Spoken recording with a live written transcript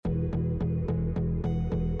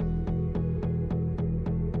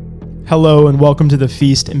Hello and welcome to the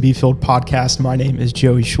Feast and Be Filled podcast. My name is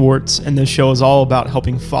Joey Schwartz, and this show is all about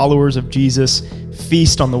helping followers of Jesus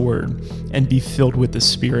feast on the Word and be filled with the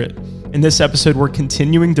Spirit. In this episode, we're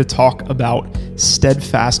continuing to talk about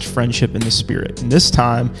steadfast friendship in the Spirit. And this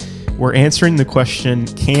time, we're answering the question,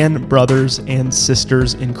 can brothers and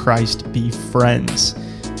sisters in Christ be friends?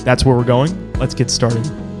 That's where we're going. Let's get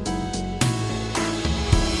started.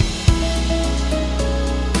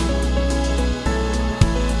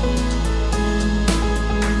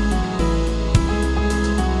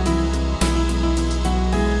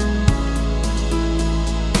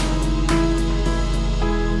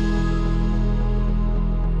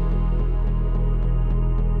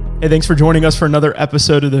 Hey, thanks for joining us for another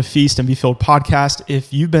episode of the Feast and Be Filled podcast.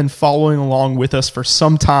 If you've been following along with us for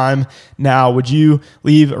some time now, would you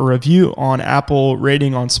leave a review on Apple,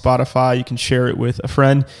 rating on Spotify? You can share it with a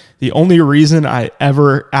friend. The only reason I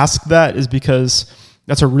ever ask that is because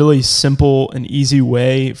that's a really simple and easy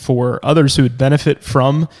way for others who would benefit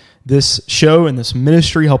from this show and this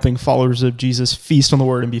ministry, helping followers of Jesus feast on the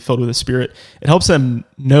Word and be filled with the Spirit. It helps them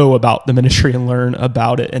know about the ministry and learn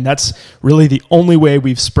about it. And that's really the only way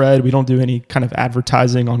we've spread. We don't do any kind of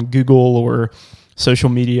advertising on Google or social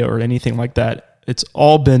media or anything like that. It's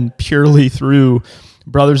all been purely through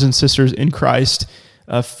brothers and sisters in Christ,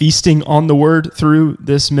 feasting on the Word through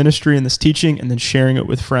this ministry and this teaching, and then sharing it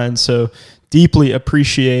with friends. So deeply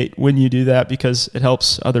appreciate when you do that because it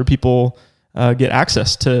helps other people get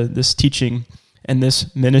access to this teaching and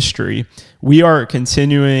this ministry. We are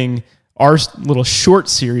continuing our little short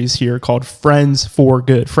series here called Friends for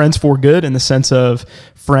Good. Friends for Good in the sense of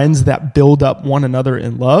friends that build up one another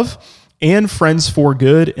in love, and Friends for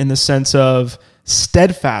Good in the sense of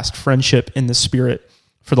steadfast friendship in the Spirit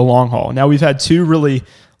for the long haul. Now, we've had two really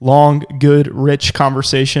long, good, rich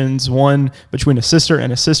conversations, one between a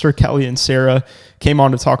sister, Kelly and Sarah, came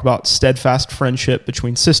on to talk about steadfast friendship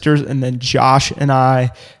between sisters, and then Josh and I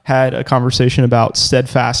had a conversation about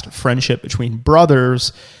steadfast friendship between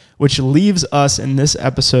brothers, which leaves us in this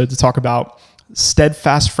episode to talk about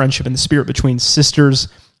steadfast friendship in the Spirit between sisters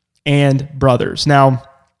and brothers. Now,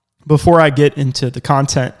 before I get into the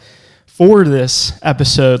content for this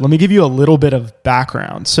episode, let me give you a little bit of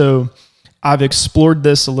background. So I've explored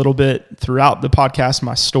this a little bit throughout the podcast,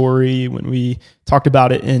 my story, when we talked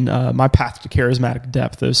about it in My Path to Charismatic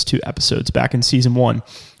Depth, those two episodes back in season 1.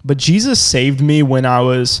 But Jesus saved me when I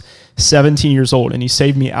was 17 years old, and he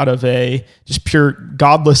saved me out of a just pure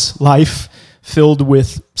godless life filled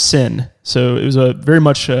with sin. So it was a very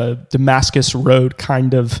much a Damascus Road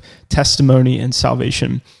kind of testimony and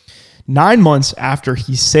salvation. 9 months after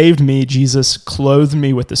he saved me, Jesus clothed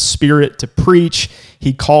me with the Spirit to preach.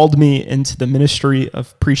 He called me into the ministry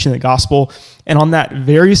of preaching the gospel. And on that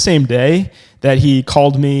very same day that he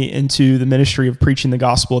called me into the ministry of preaching the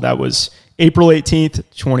gospel, that was April 18th,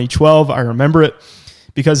 2012. I remember it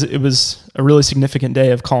because it was a really significant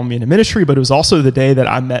day of calling me into ministry, but it was also the day that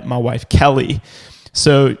I met my wife, Kelly.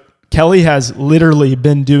 So Kelly has literally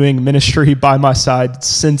been doing ministry by my side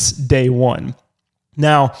since day one.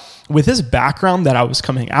 Now, with his background that I was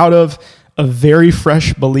coming out of, a very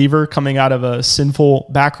fresh believer coming out of a sinful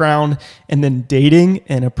background, and then dating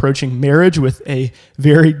and approaching marriage with a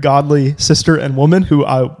very godly sister and woman who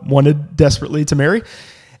I wanted desperately to marry.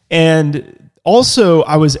 And also,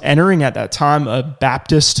 I was entering at that time a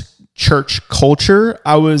Baptist church culture.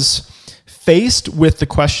 I was faced with the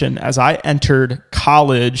question as I entered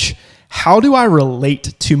college, how do I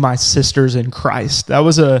relate to my sisters in Christ? That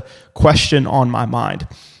was a question on my mind.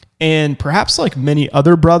 And perhaps like many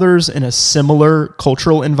other brothers in a similar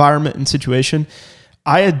cultural environment and situation,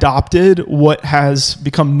 I adopted what has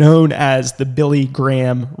become known as the Billy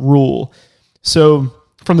Graham rule. So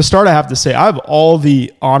from the start, I have to say, I have all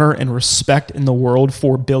the honor and respect in the world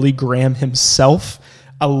for Billy Graham himself.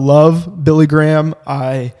 I love Billy Graham.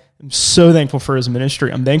 I'm so thankful for his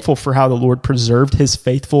ministry. I'm thankful for how the Lord preserved his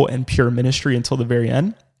faithful and pure ministry until the very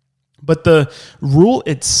end. But the rule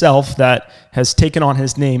itself that has taken on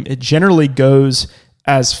his name, it generally goes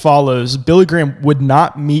as follows. Billy Graham would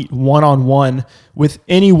not meet one-on-one with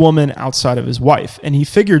any woman outside of his wife. And he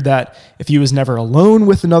figured that if he was never alone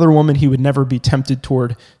with another woman, he would never be tempted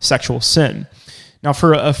toward sexual sin. Now,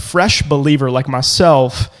 for a fresh believer like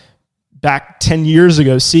myself, back 10 years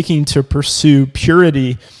ago, seeking to pursue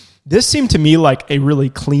purity, this seemed to me like a really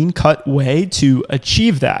clean-cut way to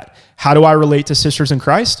achieve that. How do I relate to sisters in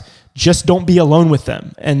Christ? Just don't be alone with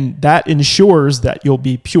them, and that ensures that you'll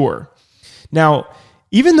be pure. Now,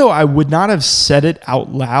 even though I would not have said it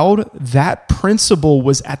out loud, that principle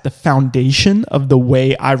was at the foundation of the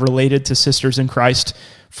way I related to sisters in Christ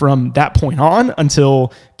from that point on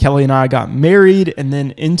until Kelly and I got married, and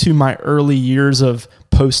then into my early years of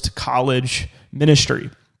post-college ministry.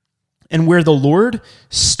 And where the Lord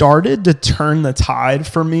started to turn the tide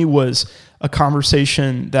for me was a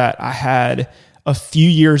conversation that I had a few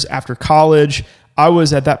years after college. I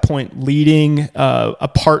was at that point leading a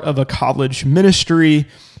part of a college ministry.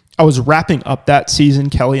 I was wrapping up that season.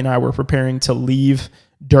 Kelly and I were preparing to leave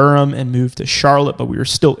Durham and move to Charlotte, but we were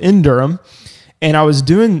still in Durham. And I was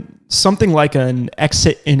doing something like an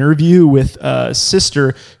exit interview with a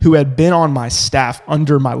sister who had been on my staff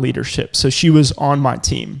under my leadership. So she was on my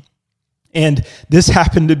team. And this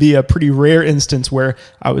happened to be a pretty rare instance where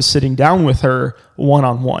I was sitting down with her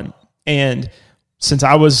one-on-one. And since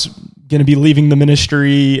I was going to be leaving the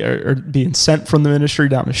ministry or being sent from the ministry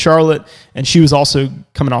down to Charlotte, and she was also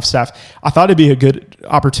coming off staff, I thought it'd be a good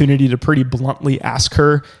opportunity to pretty bluntly ask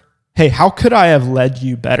her, hey, how could I have led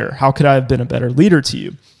you better? How could I have been a better leader to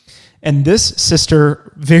you? And this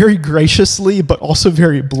sister very graciously, but also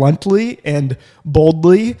very bluntly and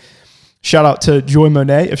boldly, shout out to Joy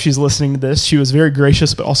Monet if she's listening to this, she was very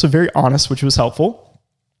gracious, but also very honest, which was helpful.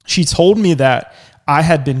 She told me that I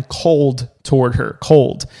had been cold toward her,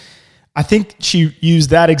 cold. I think she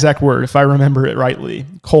used that exact word, if I remember it rightly,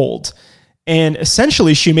 cold. And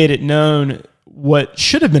essentially, she made it known what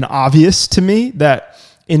should have been obvious to me, that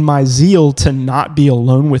in my zeal to not be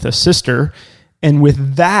alone with a sister, and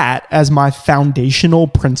with that as my foundational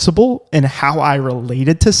principle in how I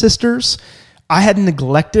related to sisters, I had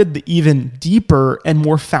neglected the even deeper and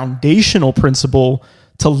more foundational principle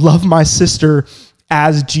to love my sister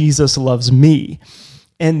as Jesus loves me.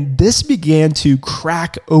 And this began to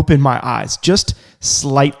crack open my eyes just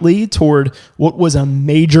slightly toward what was a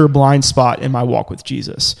major blind spot in my walk with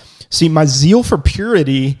Jesus. See, my zeal for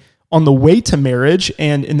purity on the way to marriage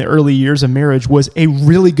and in the early years of marriage was a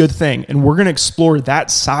really good thing. And we're going to explore that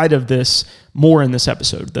side of this more in this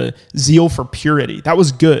episode, the zeal for purity. That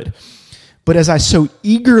was good. But as I so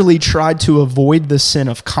eagerly tried to avoid the sin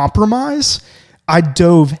of compromise, I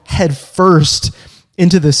dove headfirst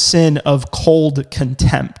into the sin of cold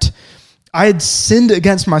contempt. I had sinned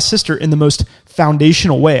against my sister in the most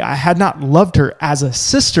foundational way. I had not loved her as a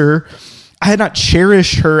sister. I had not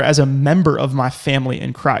cherished her as a member of my family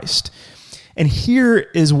in Christ. And here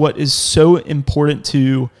is what is so important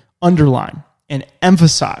to underline and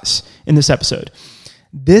emphasize in this episode.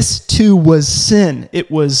 This too was sin. It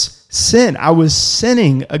was sin. I was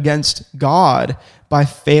sinning against God by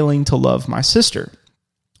failing to love my sister.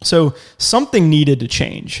 So something needed to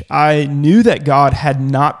change. I knew that God had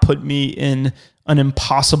not put me in an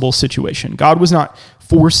impossible situation. God was not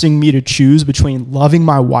forcing me to choose between loving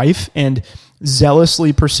my wife and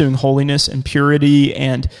zealously pursuing holiness and purity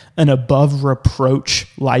and an above reproach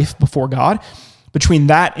life before God, between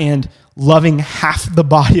that and loving half the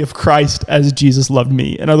body of Christ as Jesus loved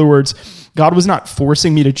me. In other words, God was not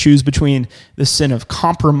forcing me to choose between the sin of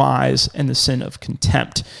compromise and the sin of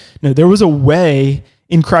contempt. No, there was a way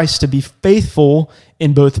in Christ to be faithful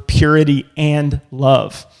in both purity and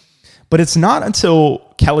love. But it's not until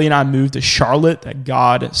Kelly and I moved to Charlotte that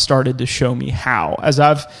God started to show me how. As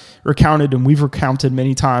I've recounted, and we've recounted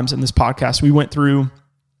many times in this podcast, we went through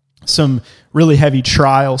some really heavy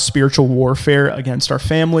trial, spiritual warfare against our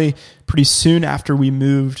family pretty soon after we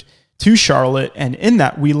moved to Charlotte. And in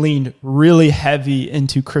that, we leaned really heavy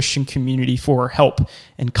into Christian community for help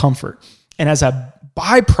and comfort. And as a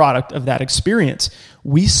byproduct of that experience,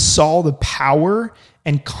 we saw the power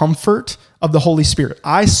and comfort of the Holy Spirit.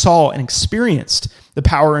 I saw and experienced the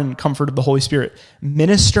power and comfort of the Holy Spirit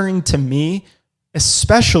ministering to me,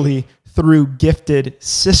 especially through gifted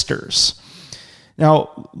sisters.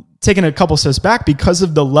 Now, taking a couple steps back, because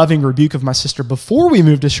of the loving rebuke of my sister before we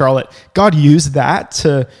moved to Charlotte, God used that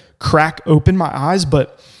to crack open my eyes.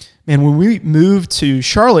 But man, when we moved to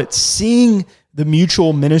Charlotte, seeing the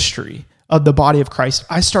mutual ministry of the body of Christ,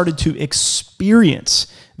 I started to experience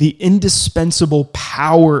the indispensable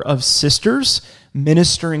power of sisters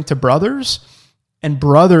ministering to brothers and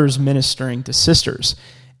brothers ministering to sisters.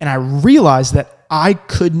 And I realized that I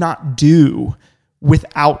could not do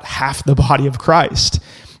without half the body of Christ.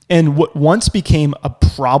 And what once became a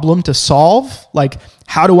problem to solve, like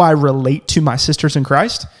how do I relate to my sisters in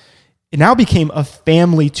Christ? It now became a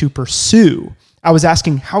family to pursue. I was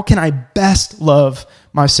asking, how can I best love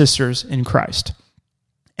my sisters in Christ?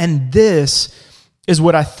 And this is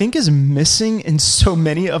what I think is missing in so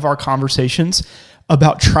many of our conversations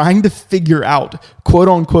about trying to figure out, quote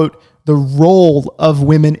unquote, the role of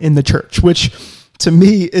women in the church, which to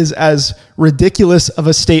me is as ridiculous of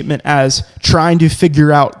a statement as trying to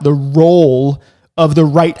figure out the role of the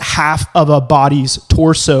right half of a body's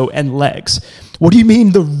torso and legs. What do you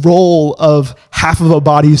mean the role of half of a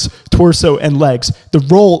body's torso and legs? The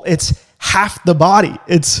role, it's half the body.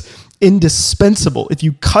 It's indispensable. If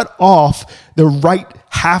you cut off the right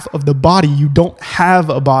half of the body, you don't have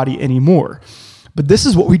a body anymore. But this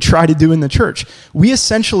is what we try to do in the church. We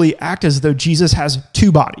essentially act as though Jesus has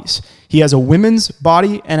two bodies. He has a women's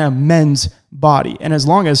body and a men's body. And as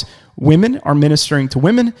long as women are ministering to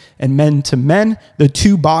women and men to men, the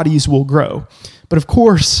two bodies will grow. But of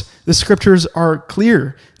course, the scriptures are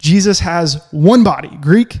clear. Jesus has one body,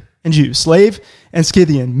 Greek and Jew, slave and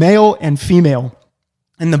Scythian, male and female.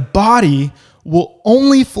 And the body will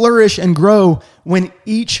only flourish and grow when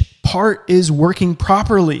each part is working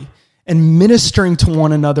properly and ministering to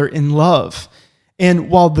one another in love. And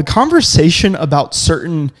while the conversation about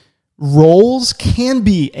certain roles can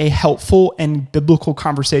be a helpful and biblical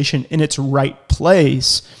conversation in its right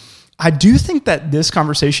place, I do think that this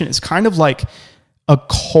conversation is kind of like a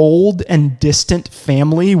cold and distant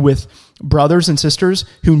family with brothers and sisters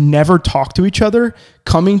who never talk to each other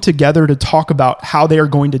coming together to talk about how they are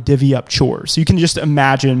going to divvy up chores. So you can just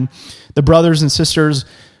imagine the brothers and sisters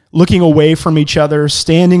looking away from each other,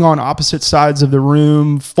 standing on opposite sides of the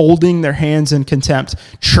room, folding their hands in contempt,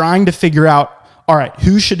 trying to figure out, all right,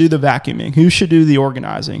 who should do the vacuuming? Who should do the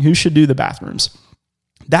organizing? Who should do the bathrooms?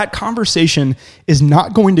 That conversation is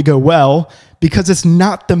not going to go well because it's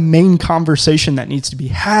not the main conversation that needs to be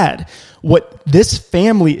had. What this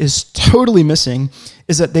family is totally missing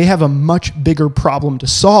is that they have a much bigger problem to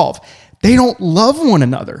solve. They don't love one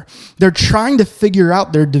another. They're trying to figure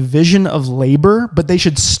out their division of labor, but they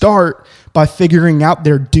should start by figuring out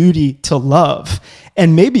their duty to love.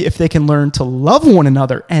 And maybe if they can learn to love one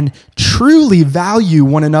another and truly value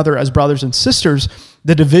one another as brothers and sisters,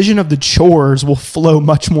 the division of the chores will flow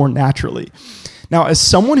much more naturally. Now, as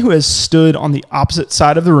someone who has stood on the opposite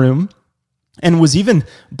side of the room and was even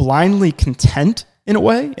blindly content in a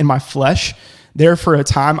way in my flesh there for a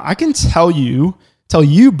time, I can tell you,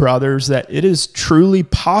 brothers, that it is truly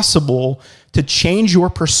possible to change your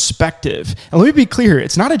perspective. And let me be clear,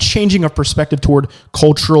 it's not a changing of perspective toward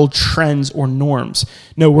cultural trends or norms.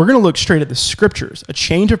 No, we're going to look straight at the scriptures, a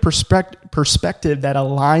change of perspective that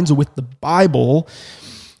aligns with the Bible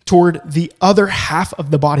toward the other half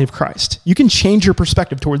of the body of Christ. You can change your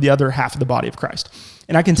perspective toward the other half of the body of Christ.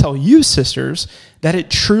 And I can tell you, sisters, that it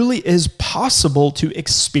truly is possible to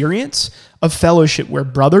experience a fellowship where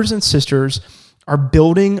brothers and sisters are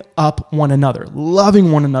building up one another,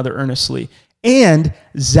 loving one another earnestly, and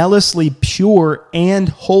zealously pure and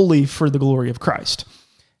holy for the glory of Christ.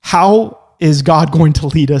 How is God going to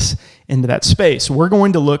lead us into that space? We're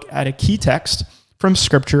going to look at a key text from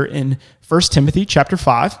Scripture in 1 Timothy chapter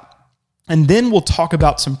 5, and then we'll talk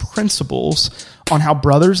about some principles on how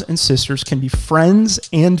brothers and sisters can be friends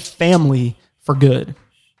and family for good.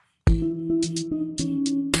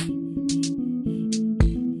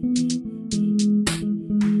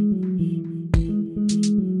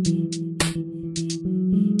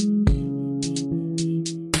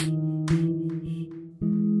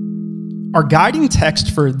 Our guiding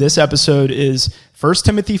text for this episode is 1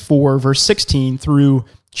 Timothy 4, verse 16 through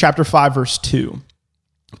chapter 5, verse 2.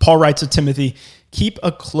 Paul writes to Timothy, "Keep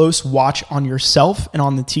a close watch on yourself and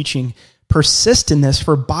on the teaching. Persist in this,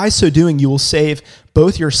 for by so doing you will save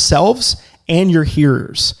both yourselves and your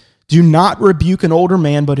hearers. Do not rebuke an older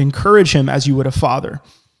man, but encourage him as you would a father.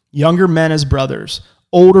 Younger men as brothers,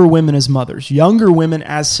 older women as mothers, younger women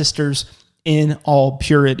as sisters in all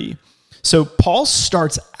purity." So Paul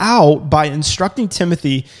starts out by instructing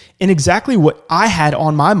Timothy in exactly what I had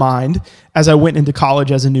on my mind as I went into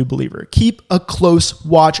college as a new believer. Keep a close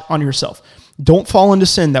watch on yourself. Don't fall into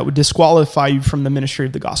sin that would disqualify you from the ministry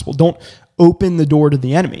of the gospel. Don't open the door to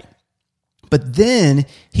the enemy. But then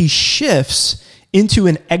he shifts into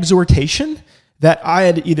an exhortation that I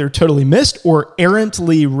had either totally missed or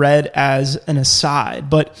errantly read as an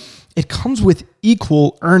aside, but it comes with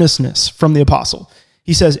equal earnestness from the apostle.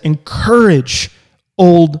 He says, encourage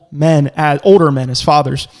older men as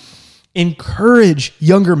fathers. Encourage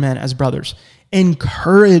younger men as brothers.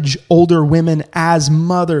 Encourage older women as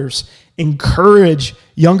mothers. Encourage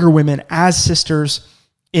younger women as sisters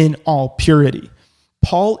in all purity.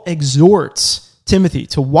 Paul exhorts Timothy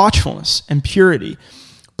to watchfulness and purity,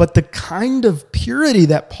 but the kind of purity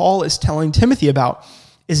that Paul is telling Timothy about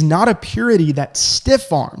is not a purity that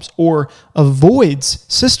stiff-arms or avoids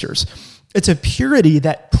sisters. It's a purity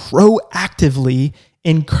that proactively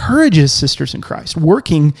encourages sisters in Christ,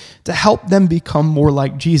 working to help them become more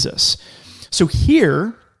like Jesus. So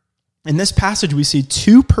here, in this passage, we see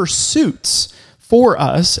two pursuits for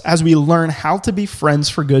us as we learn how to be friends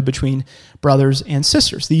for good between brothers and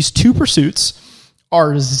sisters. These two pursuits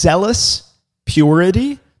are zealous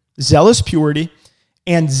purity,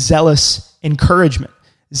 and zealous encouragement.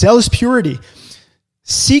 Zealous purity,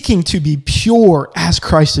 seeking to be pure as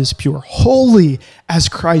Christ is pure, holy as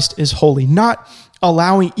Christ is holy, not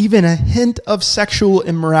allowing even a hint of sexual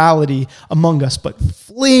immorality among us, but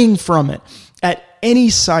fleeing from it at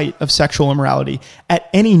any sight of sexual immorality, at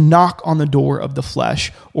any knock on the door of the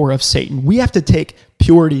flesh or of Satan. We have to take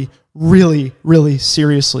purity really, really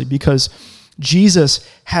seriously because Jesus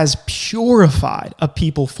has purified a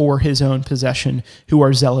people for his own possession who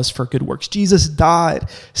are zealous for good works. Jesus died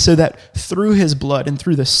so that through his blood and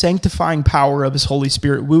through the sanctifying power of his Holy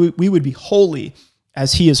Spirit, we would be holy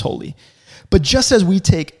as he is holy. But just as we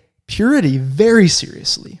take purity very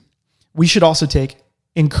seriously, we should also take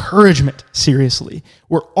encouragement seriously.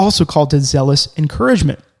 We're also called to zealous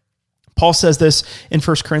encouragement. Paul says this in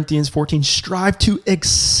 1 Corinthians 14, strive to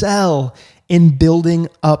excel in building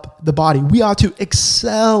up the body. We ought to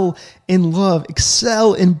excel in love,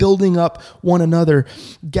 excel in building up one another,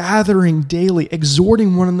 gathering daily,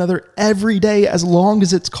 exhorting one another every day as long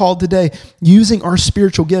as it's called today, using our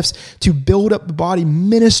spiritual gifts to build up the body,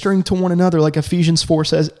 ministering to one another, like Ephesians 4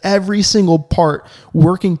 says, every single part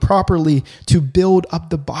working properly to build up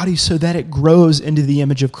the body so that it grows into the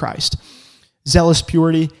image of Christ. Zealous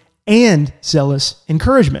purity and zealous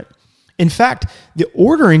encouragement. In fact, the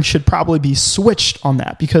ordering should probably be switched on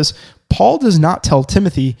that because Paul does not tell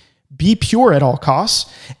Timothy, be pure at all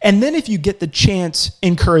costs, and then if you get the chance,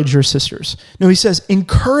 encourage your sisters. No, he says,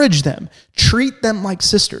 encourage them, treat them like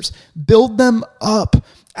sisters, build them up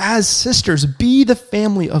as sisters, be the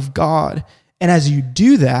family of God. And as you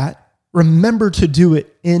do that, remember to do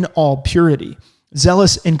it in all purity,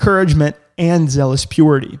 zealous encouragement and zealous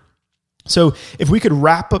purity. So if we could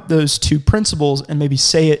wrap up those two principles and maybe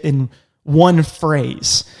say it in one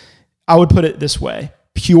phrase, I would put it this way: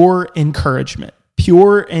 pure encouragement.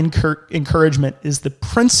 Pure encouragement is the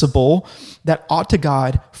principle that ought to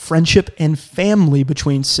guide friendship and family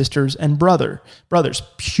between sisters and brothers.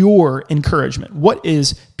 Pure encouragement. What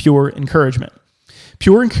is pure encouragement?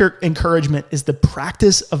 Pure encouragement is the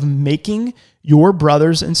practice of making your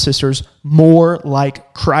brothers and sisters more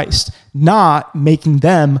like Christ, not making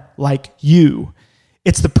them like you.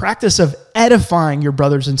 It's the practice of edifying your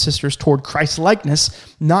brothers and sisters toward Christ's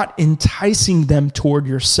likeness, not enticing them toward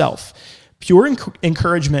yourself. Pure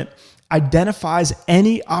encouragement identifies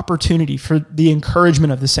any opportunity for the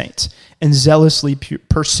encouragement of the saints and zealously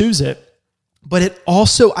pursues it, but it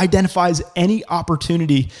also identifies any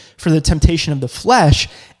opportunity for the temptation of the flesh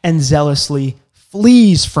and zealously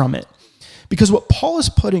flees from it. Because what Paul is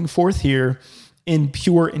putting forth here in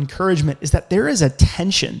pure encouragement is that there is a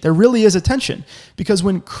tension. There really is a tension. Because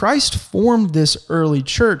when Christ formed this early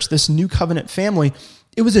church, this new covenant family,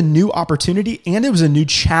 it was a new opportunity and it was a new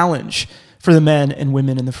challenge for the men and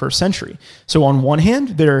women in the first century. So on one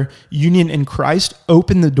hand, their union in Christ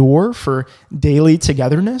opened the door for daily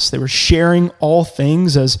togetherness. They were sharing all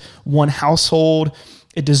things as one household.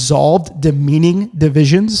 It dissolved demeaning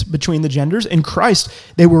divisions between the genders. In Christ,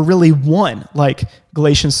 they were really one, like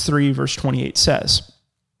Galatians 3, verse 28 says.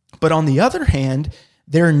 But on the other hand,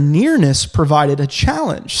 their nearness provided a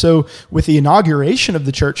challenge. So with the inauguration of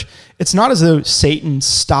the church, it's not as though Satan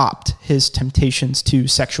stopped his temptations to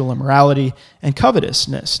sexual immorality and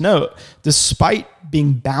covetousness. No, despite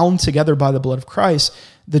being bound together by the blood of Christ,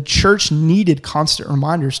 the church needed constant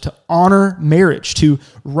reminders to honor marriage, to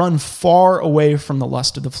run far away from the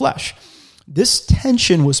lust of the flesh. This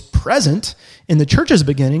tension was present in the church's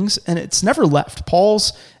beginnings, and it's never left.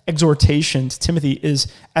 Paul's exhortation to Timothy is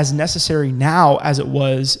as necessary now as it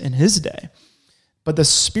was in his day. But the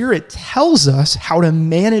Spirit tells us how to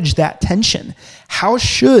manage that tension. How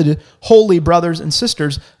should holy brothers and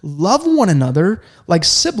sisters love one another like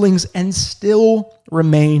siblings and still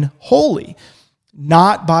remain holy?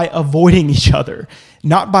 Not by avoiding each other,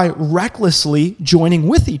 not by recklessly joining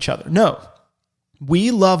with each other. No,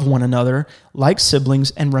 we love one another like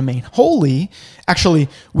siblings and remain holy. Actually,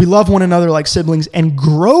 we love one another like siblings and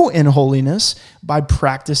grow in holiness by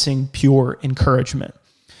practicing pure encouragement.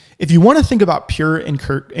 If you want to think about pure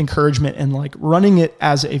encouragement and like running it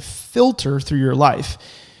as a filter through your life,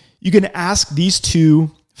 you can ask these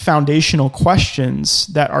two foundational questions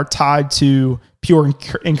that are tied to pure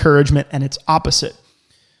encouragement and its opposite.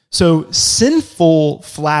 So sinful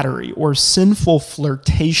flattery or sinful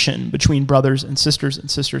flirtation between brothers and sisters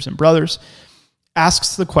and brothers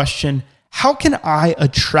asks the question, how can I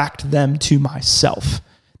attract them to myself?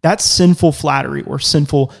 That's sinful flattery or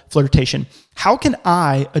sinful flirtation. How can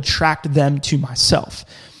I attract them to myself?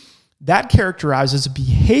 that characterizes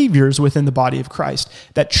behaviors within the body of Christ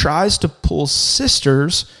that tries to pull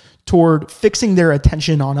sisters toward fixing their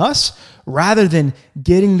attention on us rather than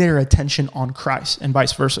getting their attention on Christ, and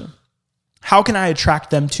vice versa. How can I attract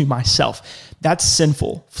them to myself? That's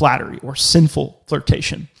sinful flattery or sinful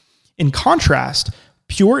flirtation. In contrast,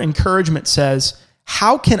 pure encouragement says,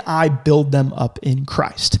 how can I build them up in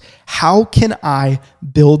Christ? How can I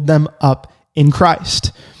build them up in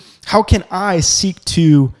Christ? How can I seek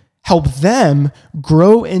to help them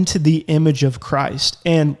grow into the image of Christ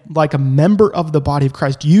and, like a member of the body of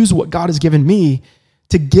Christ, use what God has given me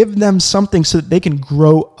to give them something so that they can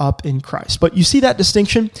grow up in Christ? But you see that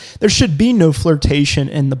distinction? There should be no flirtation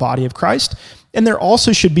in the body of Christ, and there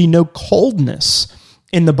also should be no coldness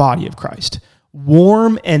in the body of Christ.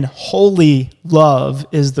 Warm and holy love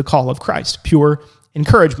is the call of Christ, pure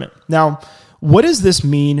encouragement. Now, what does this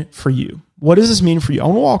mean for you? What does this mean for you? I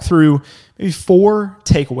want to walk through maybe 4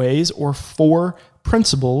 takeaways or 4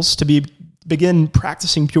 principles to begin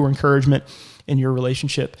practicing pure encouragement in your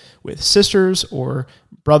relationship with sisters or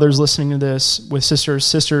brothers listening to this, with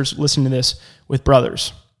sisters listening to this with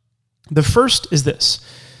brothers. The first is this: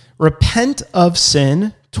 repent of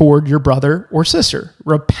sin toward your brother or sister.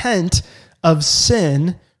 Repent of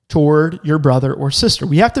sin toward your brother or sister.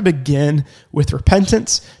 We have to begin with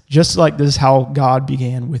repentance, just like this is how God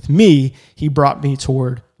began with me. He brought me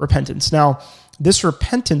toward repentance. Now, this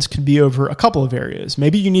repentance could be over a couple of areas.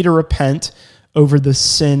 Maybe you need to repent over the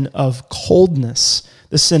sin of coldness.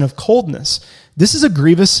 The sin of coldness. This is a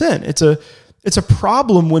grievous sin. It's a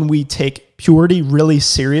problem when we take purity really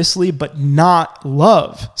seriously, but not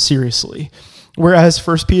love seriously. Whereas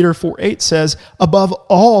 1 Peter 4:8 says, above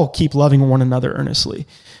all, keep loving one another earnestly.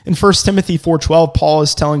 In 1 Timothy 4:12, Paul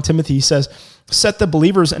is telling Timothy, he says, set the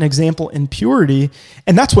believers an example in purity.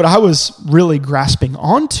 And that's what I was really grasping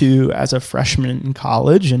onto as a freshman in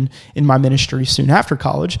college and in my ministry soon after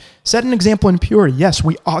college. Set an example in purity. Yes,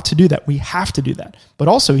 we ought to do that. We have to do that. But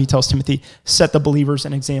also, he tells Timothy, set the believers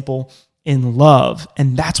an example in love.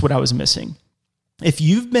 And that's what I was missing. If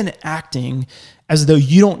you've been acting as though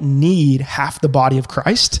you don't need half the body of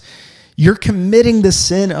Christ, you're committing the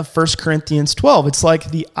sin of 1 Corinthians 12. It's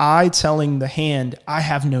like the eye telling the hand, I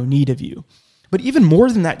have no need of you. But even more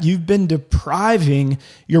than that, you've been depriving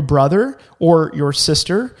your brother or your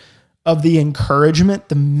sister of the encouragement,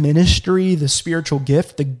 the ministry, the spiritual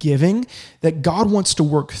gift, the giving that God wants to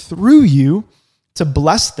work through you to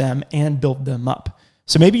bless them and build them up.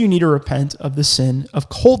 So maybe you need to repent of the sin of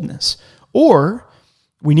coldness. Or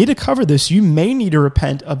we need to cover this. You may need to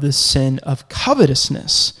repent of the sin of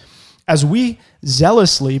covetousness. As we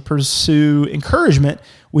zealously pursue encouragement,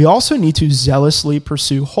 we also need to zealously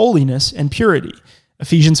pursue holiness and purity.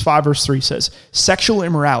 Ephesians 5 verse 3 says, sexual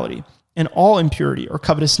immorality and all impurity or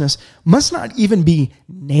covetousness must not even be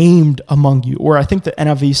named among you. Or I think the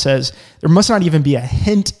NIV says, there must not even be a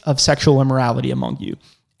hint of sexual immorality among you,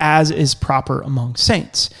 as is proper among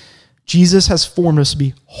saints. Jesus has formed us to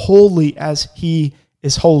be holy as he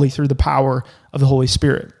is holy through the power of the Holy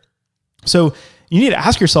Spirit. So you need to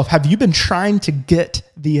ask yourself, have you been trying to get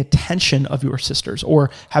the attention of your sisters? Or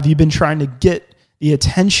have you been trying to get the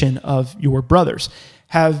attention of your brothers?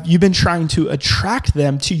 Have you been trying to attract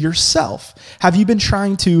them to yourself? Have you been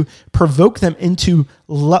trying to provoke them into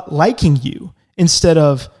liking you instead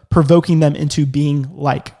of provoking them into being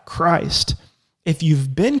like Christ? If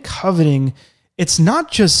you've been coveting, it's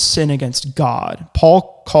not just sin against God.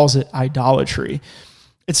 Paul calls it idolatry.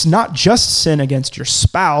 It's not just sin against your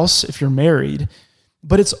spouse if you're married,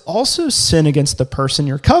 but it's also sin against the person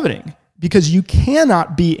you're coveting, because you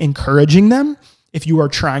cannot be encouraging them if you are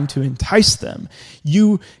trying to entice them.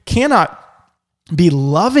 You cannot be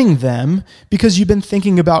loving them because you've been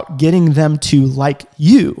thinking about getting them to like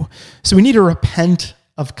you. So we need to repent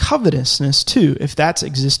of covetousness too, if that's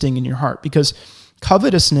existing in your heart, because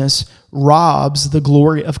covetousness robs the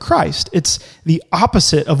glory of Christ. It's the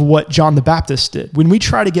opposite of what John the Baptist did. When we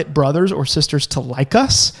try to get brothers or sisters to like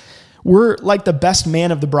us, we're like the best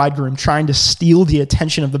man of the bridegroom trying to steal the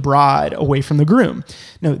attention of the bride away from the groom.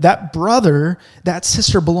 No, that brother, that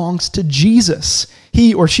sister belongs to Jesus.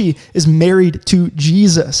 He or she is married to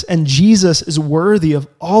Jesus, and Jesus is worthy of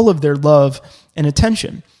all of their love and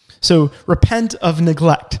attention. So repent of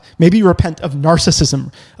neglect. Maybe repent of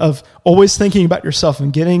narcissism, of always thinking about yourself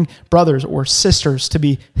and getting brothers or sisters to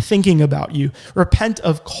be thinking about you. Repent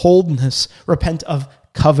of coldness. Repent of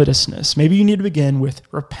covetousness. Maybe you need to begin with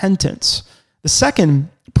repentance. The second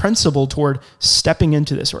principle toward stepping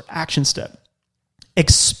into this, or action step,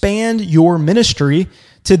 expand your ministry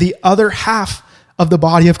to the other half of the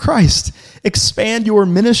body of Christ. Expand your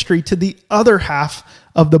ministry to the other half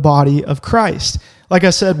of the body of Christ. Like I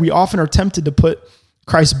said, we often are tempted to put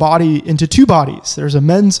Christ's body into two bodies. There's a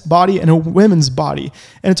men's body and a women's body.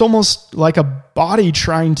 And it's almost like a body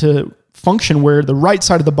trying to function where the right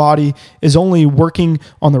side of the body is only working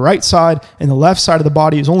on the right side and the left side of the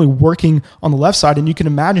body is only working on the left side. And you can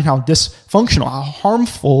imagine how dysfunctional, how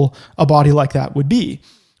harmful a body like that would be.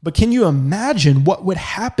 But can you imagine what would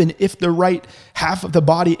happen if the right half of the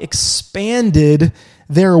body expanded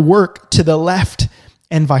their work to the left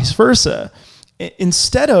and vice versa?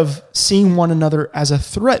 Instead of seeing one another as a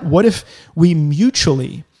threat, what if we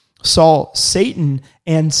mutually saw Satan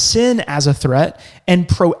and sin as a threat and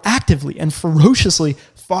proactively and ferociously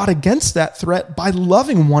fought against that threat by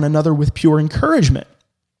loving one another with pure encouragement?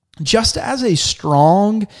 Just as a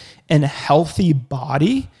strong and healthy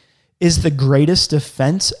body is the greatest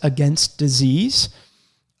defense against disease,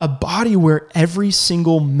 a body where every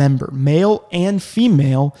single member, male and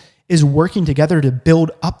female, is working together to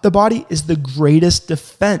build up the body is the greatest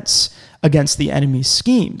defense against the enemy's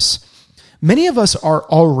schemes. Many of us are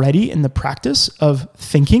already in the practice of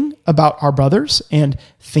thinking about our brothers and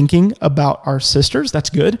thinking about our sisters. That's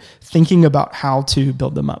good. Thinking about how to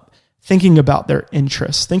build them up, thinking about their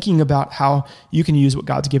interests, thinking about how you can use what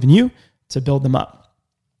God's given you to build them up.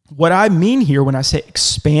 What I mean here when I say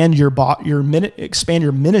expand your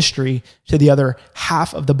ministry to the other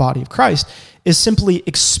half of the body of Christ is simply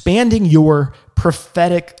expanding your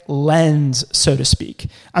prophetic lens, so to speak.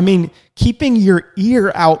 I mean, keeping your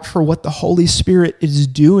ear out for what the Holy Spirit is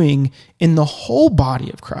doing in the whole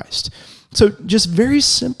body of Christ. So just very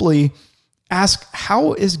simply ask,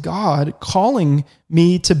 how is God calling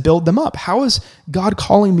me to build them up? How is God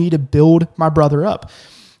calling me to build my brother up?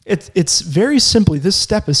 It's very simply, this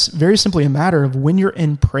step is very simply a matter of when you're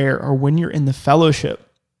in prayer or when you're in the fellowship,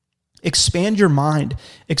 expand your mind,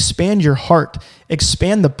 expand your heart,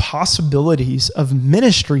 expand the possibilities of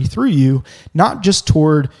ministry through you, not just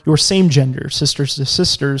toward your same gender, sisters to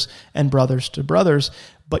sisters and brothers to brothers,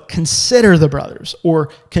 but consider the brothers or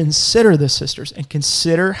consider the sisters and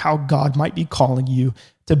consider how God might be calling you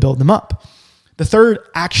to build them up. The third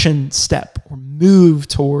action step or move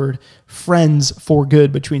toward friends for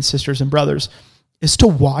good between sisters and brothers is to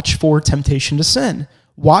watch for temptation to sin.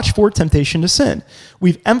 Watch for temptation to sin.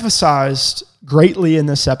 We've emphasized greatly in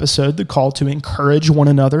this episode the call to encourage one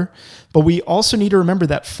another, but we also need to remember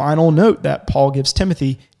that final note that Paul gives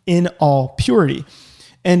Timothy, in all purity.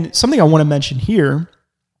 And something I want to mention here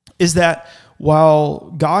is that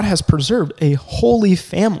while God has preserved a holy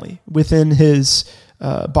family within his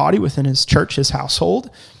body, within his church, his household,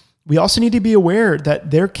 we also need to be aware that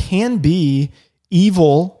there can be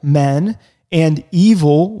evil men and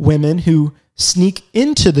evil women who sneak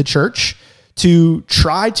into the church to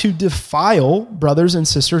try to defile brothers and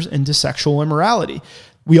sisters into sexual immorality.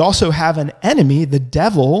 We also have an enemy, the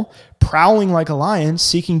devil, prowling like a lion,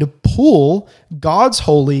 seeking to pull God's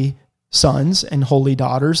holy sons and holy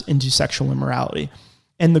daughters into sexual immorality.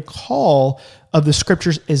 And the call of the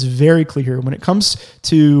scriptures is very clear when it comes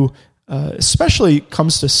to, especially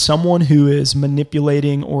comes to someone who is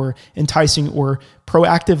manipulating or enticing or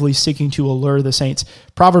proactively seeking to allure the saints.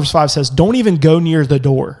 Proverbs 5 says, don't even go near the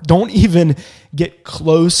door. Don't even get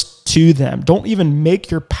close to them. Don't even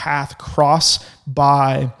make your path cross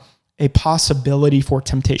by a possibility for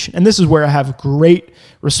temptation. And this is where I have great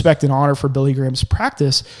respect and honor for Billy Graham's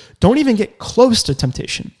practice. Don't even get close to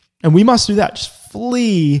temptation. And we must do that. Just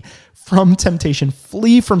flee from temptation,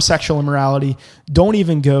 flee from sexual immorality. Don't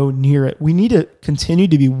even go near it. We need to continue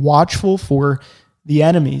to be watchful for the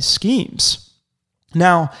enemy's schemes.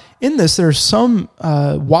 Now, in this, there's some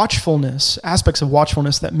watchfulness, aspects of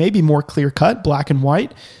watchfulness that may be more clear-cut, black and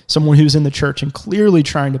white. Someone who's in the church and clearly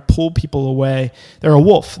trying to pull people away. They're a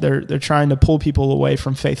wolf. They're trying to pull people away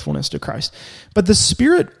from faithfulness to Christ. But the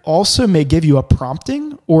Spirit also may give you a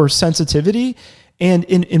prompting or sensitivity. And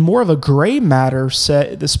in more of a gray matter,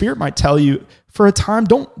 the Spirit might tell you, for a time,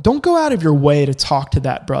 don't go out of your way to talk to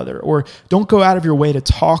that brother, or don't go out of your way to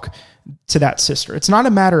talk to that sister. It's not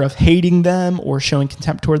a matter of hating them or showing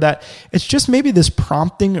contempt toward that. It's just maybe this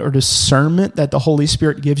prompting or discernment that the Holy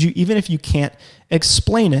Spirit gives you, even if you can't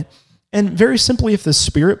explain it. And very simply, if the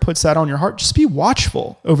Spirit puts that on your heart, just be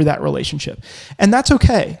watchful over that relationship. And that's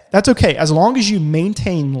okay. That's okay. As long as you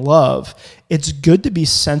maintain love, it's good to be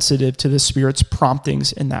sensitive to the Spirit's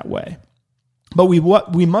promptings in that way. But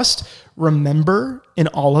we must remember in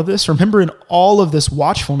all of this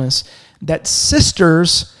watchfulness, that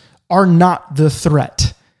sisters are not the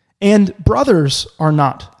threat, and brothers are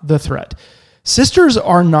not the threat. Sisters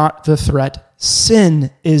are not the threat. Sin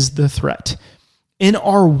is the threat. In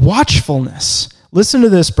our watchfulness, Listen to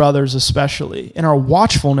this, brothers, especially. In our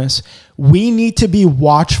watchfulness, we need to be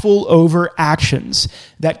watchful over actions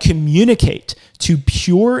that communicate to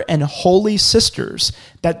pure and holy sisters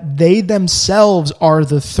that they themselves are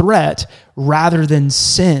the threat rather than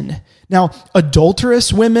sin. Now,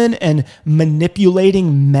 adulterous women and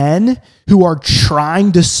manipulating men who are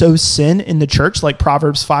trying to sow sin in the church, like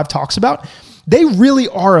Proverbs 5 talks about, they really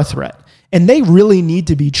are a threat, and they really need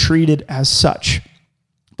to be treated as such.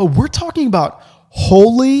 But we're talking about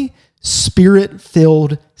holy,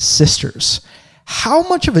 Spirit-filled sisters. How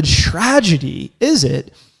much of a tragedy is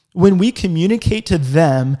it when we communicate to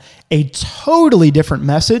them a totally different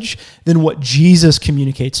message than what Jesus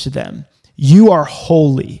communicates to them? You are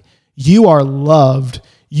holy. You are loved.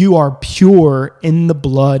 You are pure in the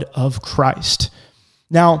blood of Christ.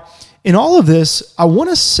 Now, in all of this, I want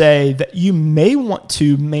to say that you may want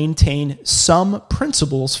to maintain some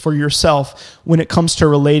principles for yourself when it comes to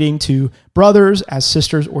relating to brothers as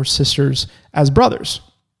sisters or sisters as brothers.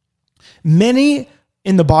 Many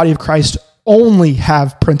in the body of Christ only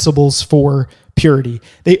have principles for purity.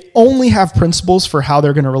 They only have principles for how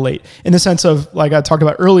they're going to relate. In the sense of, like I talked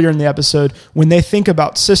about earlier in the episode, when they think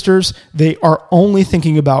about sisters, they are only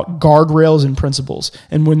thinking about guardrails and principles.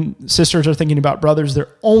 And when sisters are thinking about brothers,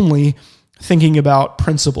 they're only thinking about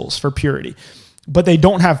principles for purity. But they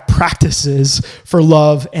don't have practices for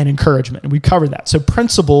love and encouragement. And we covered that. So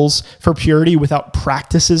principles for purity without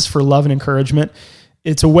practices for love and encouragement,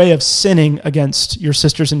 it's a way of sinning against your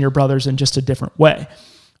sisters and your brothers in just a different way.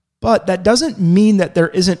 But that doesn't mean that there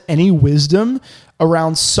isn't any wisdom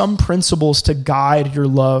around some principles to guide your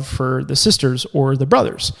love for the sisters or the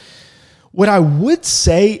brothers. What I would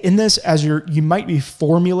say in this, as you might be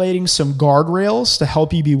formulating some guardrails to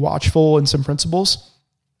help you be watchful in some principles,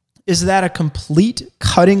 is that a complete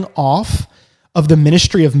cutting off of the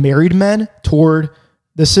ministry of married men toward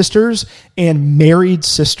the sisters and married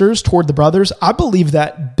sisters toward the brothers, I believe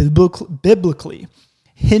that biblically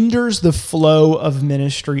hinders the flow of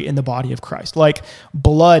ministry in the body of Christ, like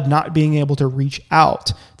blood not being able to reach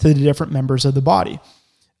out to the different members of the body.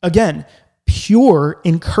 Again, pure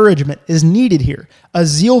encouragement is needed here, a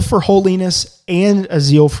zeal for holiness and a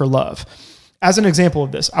zeal for love. As an example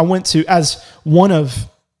of this, as one of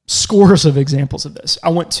scores of examples of this, I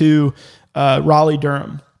went to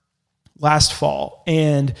Raleigh-Durham last fall,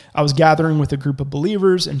 and I was gathering with a group of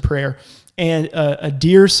believers in prayer, and a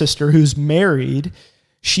dear sister who's married,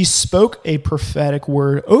 she spoke a prophetic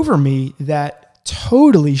word over me that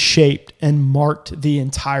totally shaped and marked the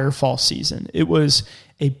entire fall season. It was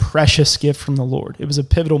a precious gift from the Lord. It was a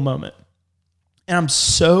pivotal moment. And I'm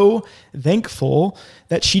so thankful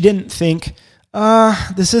that she didn't think,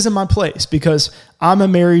 this isn't my place because I'm a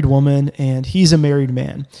married woman and he's a married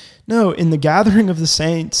man. No, in the gathering of the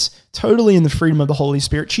saints, totally in the freedom of the Holy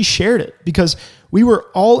Spirit, she shared it because we were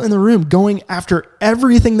all in the room going after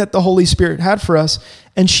everything that the Holy Spirit had for us,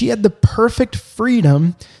 and she had the perfect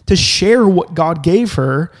freedom to share what God gave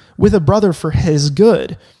her with a brother for his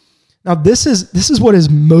good. Now, this is what is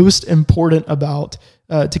most important about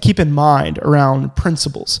to keep in mind around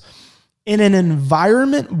principles. In an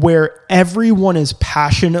environment where everyone is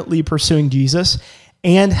passionately pursuing Jesus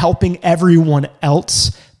and helping everyone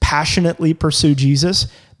else passionately pursue Jesus,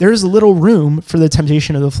 there's little room for the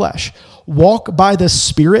temptation of the flesh. Walk by the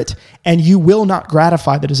Spirit, and you will not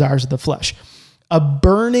gratify the desires of the flesh. A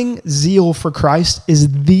burning zeal for Christ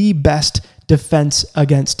is the best defense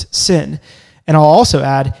against sin. And I'll also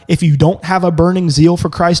add, if you don't have a burning zeal for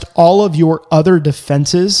Christ, all of your other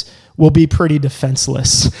defenses will be pretty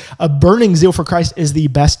defenseless. A burning zeal for Christ is the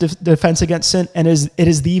best defense against sin, and it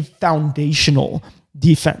is the foundational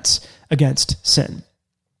defense against sin.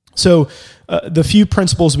 So the few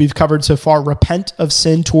principles we've covered so far: repent of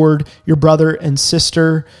sin toward your brother and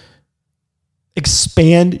sister,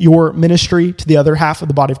 expand your ministry to the other half of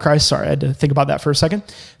the body of Christ. Sorry, I had to think about that for a second.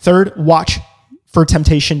 Third, watch for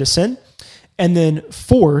temptation to sin. And then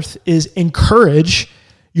fourth is encourage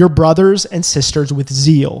your brothers and sisters with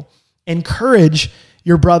zeal. Encourage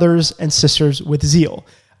your brothers and sisters with zeal.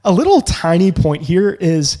 A little tiny point here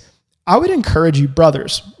is I would encourage you,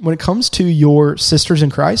 brothers, when it comes to your sisters in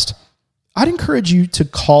Christ, I'd encourage you to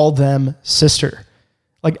call them sister.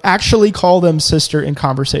 Like actually call them sister in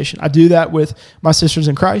conversation. I do that with my sisters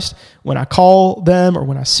in Christ. When I call them or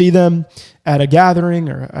when I see them at a gathering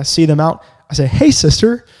or I see them out, I say, hey,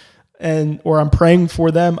 sister. Or I'm praying for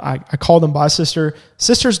them. I call them by sister.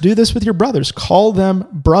 Sisters, do this with your brothers. Call them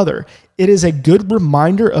brother. It is a good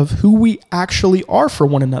reminder of who we actually are for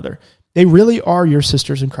one another. They really are your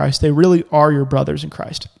sisters in Christ. They really are your brothers in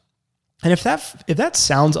Christ. And if that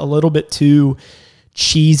sounds a little bit too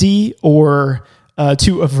cheesy or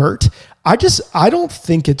too overt, I don't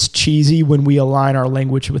think it's cheesy when we align our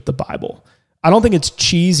language with the Bible. I don't think it's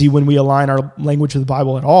cheesy when we align our language with the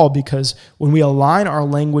Bible at all, because when we align our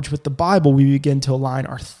language with the Bible, we begin to align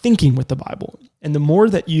our thinking with the Bible. And the more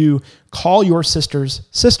that you call your sisters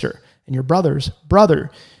sister and your brothers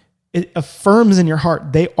brother, it affirms in your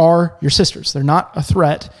heart they are your sisters. They're not a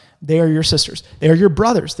threat. They are your sisters. They are your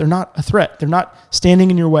brothers. They're not a threat. They're not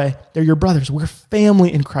standing in your way. They're your brothers. We're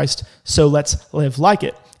family in Christ, so let's live like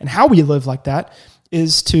it. And how we live like that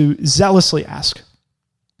is to zealously ask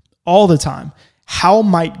all the time, how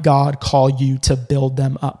might God call you to build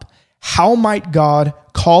them up? How might God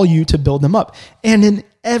call you to build them up? And in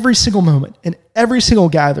every single moment, in every single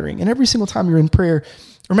gathering, and every single time you're in prayer,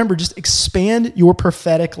 remember, just expand your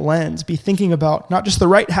prophetic lens. Be thinking about not just the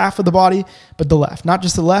right half of the body, but the left. Not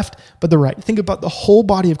just the left, but the right. Think about the whole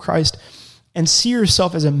body of Christ and see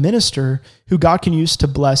yourself as a minister who God can use to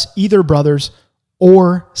bless either brothers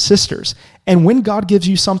or sisters. And when God gives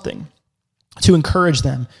you something to encourage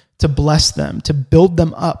them, to bless them, to build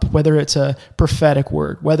them up, whether it's a prophetic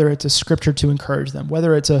word, whether it's a scripture to encourage them,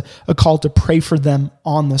 whether it's a call to pray for them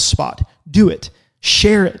on the spot, do it,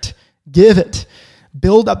 share it, give it,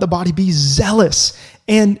 build up the body, be zealous,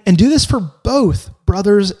 and do this for both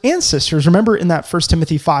brothers and sisters. Remember in that 1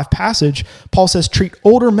 Timothy 5 passage, Paul says, treat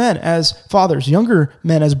older men as fathers, younger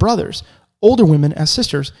men as brothers, older women as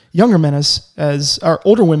sisters, younger men or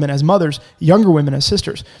older women as mothers, younger women as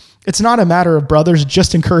sisters. It's not a matter of brothers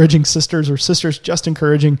just encouraging sisters or sisters just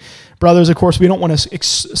encouraging brothers. Of course, we don't want to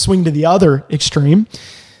swing to the other extreme.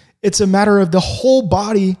 It's a matter of the whole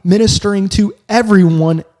body ministering to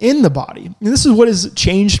everyone in the body. And this is what has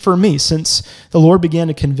changed for me since the Lord began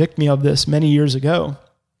to convict me of this many years ago.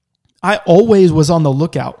 I always was on the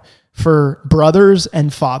lookout for brothers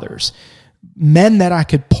and fathers, men that I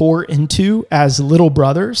could pour into as little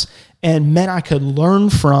brothers and men I could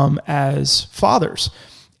learn from as fathers.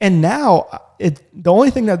 And now the only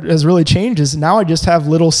thing that has really changed is now I just have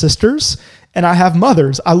little sisters and I have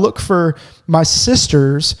mothers. I look for my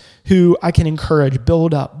sisters who I can encourage,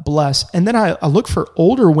 build up, bless. And then I look for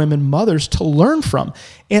older women, mothers to learn from.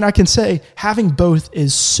 And I can say having both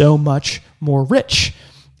is so much more rich.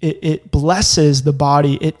 It blesses the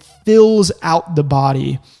body. It fills out the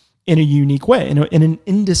body in a unique way, in an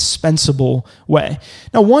indispensable way.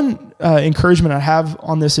 Now, one encouragement I have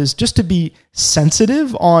on this is just to be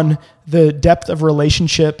sensitive on the depth of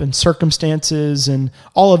relationship and circumstances and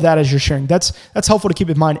all of that as you're sharing. That's helpful to keep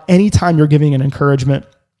in mind anytime you're giving an encouragement,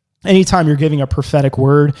 anytime you're giving a prophetic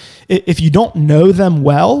word. If you don't know them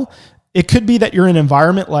well, it could be that you're in an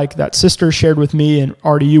environment like that sister shared with me in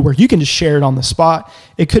RDU where you can just share it on the spot.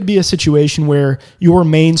 It could be a situation where your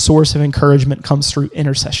main source of encouragement comes through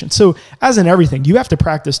intercession. So as in everything, you have to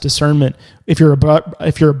practice discernment if you're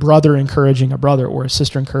a brother encouraging a brother or a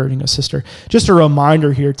sister encouraging a sister. Just a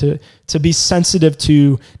reminder here to be sensitive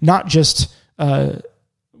to not just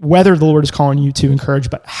whether the Lord is calling you to encourage,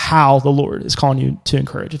 but how the Lord is calling you to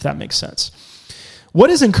encourage, if that makes sense. What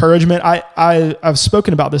is encouragement? I've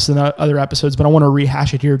spoken about this in other episodes, but I want to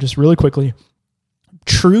rehash it here just really quickly.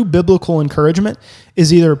 True biblical encouragement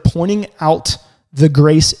is either pointing out the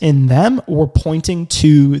grace in them or pointing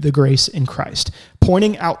to the grace in Christ.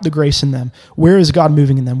 Pointing out the grace in them. Where is God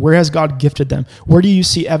moving in them? Where has God gifted them? Where do you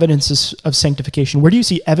see evidences of sanctification? Where do you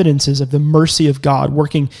see evidences of the mercy of God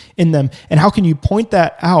working in them? And how can you point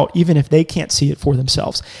that out even if they can't see it for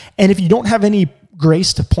themselves? And if you don't have any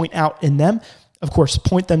grace to point out in them, of course,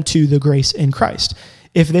 point them to the grace in Christ.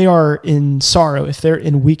 If they are in sorrow, if they're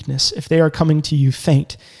in weakness, if they are coming to you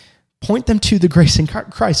faint, point them to the grace in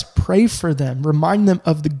Christ. Pray for them. Remind them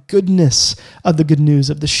of the goodness of the good news,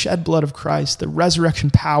 of the shed blood of Christ, the resurrection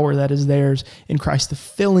power that is theirs in Christ, the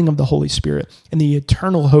filling of the Holy Spirit, and the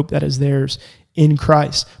eternal hope that is theirs in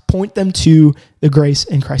Christ. Point them to the grace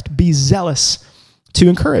in Christ. Be zealous to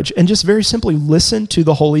encourage, and just very simply listen to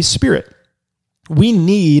the Holy Spirit. We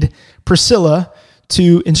need Priscilla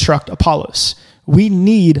to instruct Apollos. We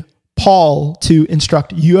need Paul to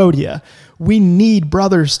instruct Euodia. We need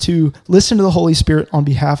brothers to listen to the Holy Spirit on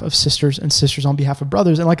behalf of sisters and sisters on behalf of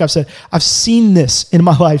brothers. And like I've said, I've seen this in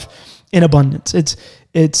my life in abundance.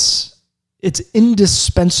 It's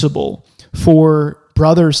indispensable for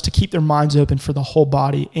brothers to keep their minds open for the whole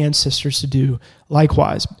body and sisters to do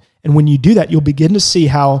likewise. And when you do that, you'll begin to see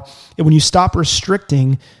how when you stop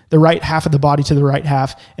restricting the right half of the body to the right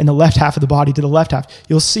half and the left half of the body to the left half,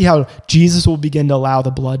 you'll see how Jesus will begin to allow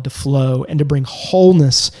the blood to flow and to bring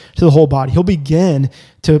wholeness to the whole body. He'll begin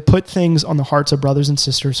to put things on the hearts of brothers and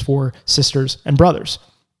sisters for sisters and brothers.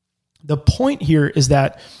 The point here is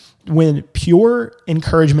that when pure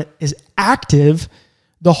encouragement is active,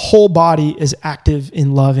 the whole body is active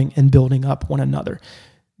in loving and building up one another.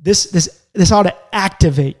 This ought to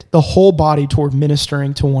activate the whole body toward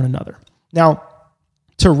ministering to one another. Now,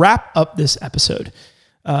 to wrap up this episode,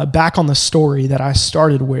 back on the story that I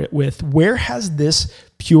started with, where has this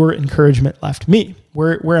pure encouragement left me?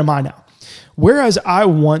 Where am I now? Whereas I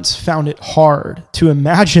once found it hard to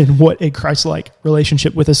imagine what a Christ-like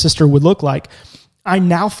relationship with a sister would look like, I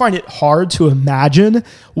now find it hard to imagine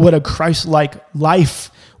what a Christ-like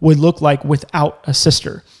life would look like without a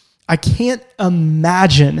sister. I can't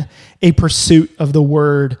imagine a pursuit of the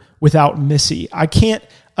word without Missy. I can't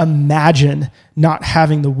imagine not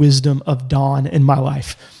having the wisdom of Dawn in my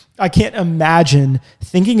life. I can't imagine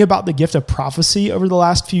thinking about the gift of prophecy over the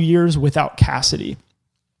last few years without Cassidy.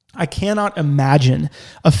 I cannot imagine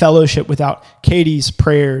a fellowship without Katie's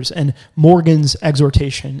prayers and Morgan's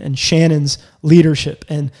exhortation and Shannon's leadership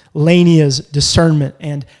and Lania's discernment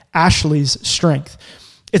and Ashley's strength.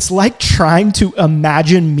 It's like trying to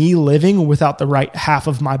imagine me living without the right half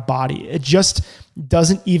of my body. It just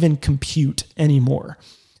doesn't even compute anymore.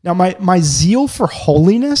 Now, my zeal for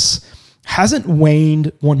holiness hasn't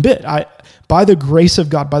waned one bit. By the grace of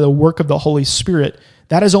God, by the work of the Holy Spirit,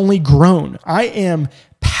 that has only grown. I am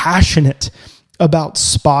passionate about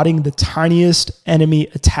spotting the tiniest enemy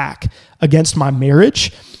attack against my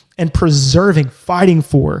marriage and preserving, fighting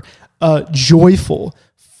for a joyful,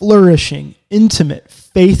 flourishing, intimate,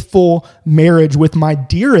 faithful marriage with my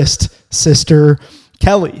dearest sister,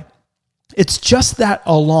 Kelly. It's just that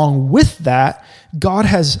along with that, God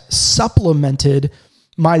has supplemented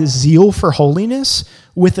my zeal for holiness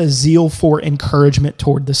with a zeal for encouragement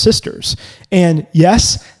toward the sisters. And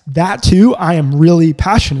yes, that too, I am really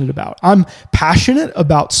passionate about. I'm passionate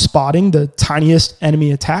about spotting the tiniest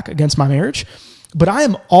enemy attack against my marriage, but I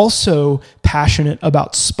am also passionate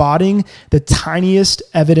about spotting the tiniest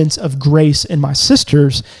evidence of grace in my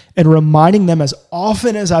sisters and reminding them as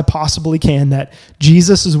often as I possibly can that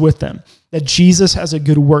Jesus is with them, that Jesus has a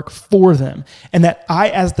good work for them, and that I,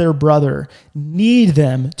 as their brother, need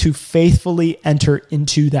them to faithfully enter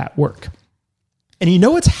into that work. And you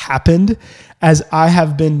know what's happened as I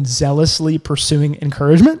have been zealously pursuing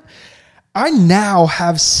encouragement? I now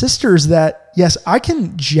have sisters that, yes, I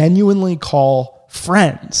can genuinely call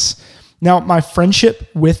friends. Now, my friendship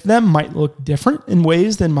with them might look different in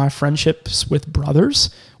ways than my friendships with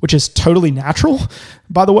brothers, which is totally natural,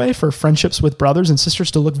 by the way, for friendships with brothers and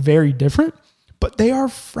sisters to look very different, but they are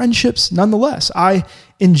friendships nonetheless. I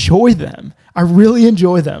enjoy them. I really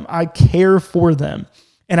enjoy them. I care for them,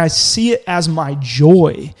 and I see it as my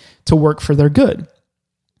joy to work for their good.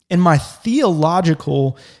 And my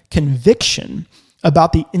theological conviction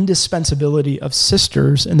about the indispensability of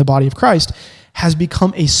sisters in the body of Christ has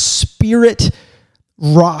become a spirit-wrought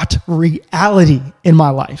reality in my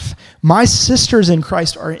life. My sisters in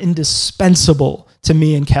Christ are indispensable to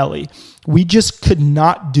me and Kelly. We just could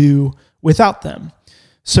not do without them.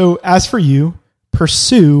 So as for you,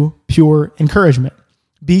 pursue pure encouragement.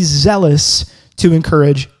 Be zealous to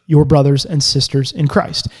encourage your brothers and sisters in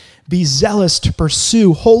Christ. Be zealous to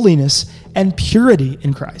pursue holiness and purity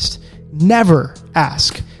in Christ. Never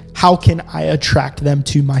ask, how can I attract them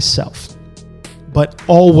to myself? But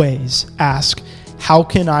always ask, how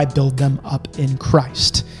can I build them up in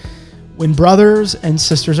Christ? When brothers and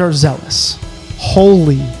sisters are zealous,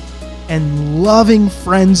 holy, and loving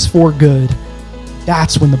friends for good,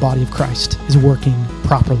 that's when the body of Christ is working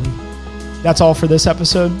properly. That's all for this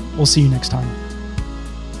episode. We'll see you next time.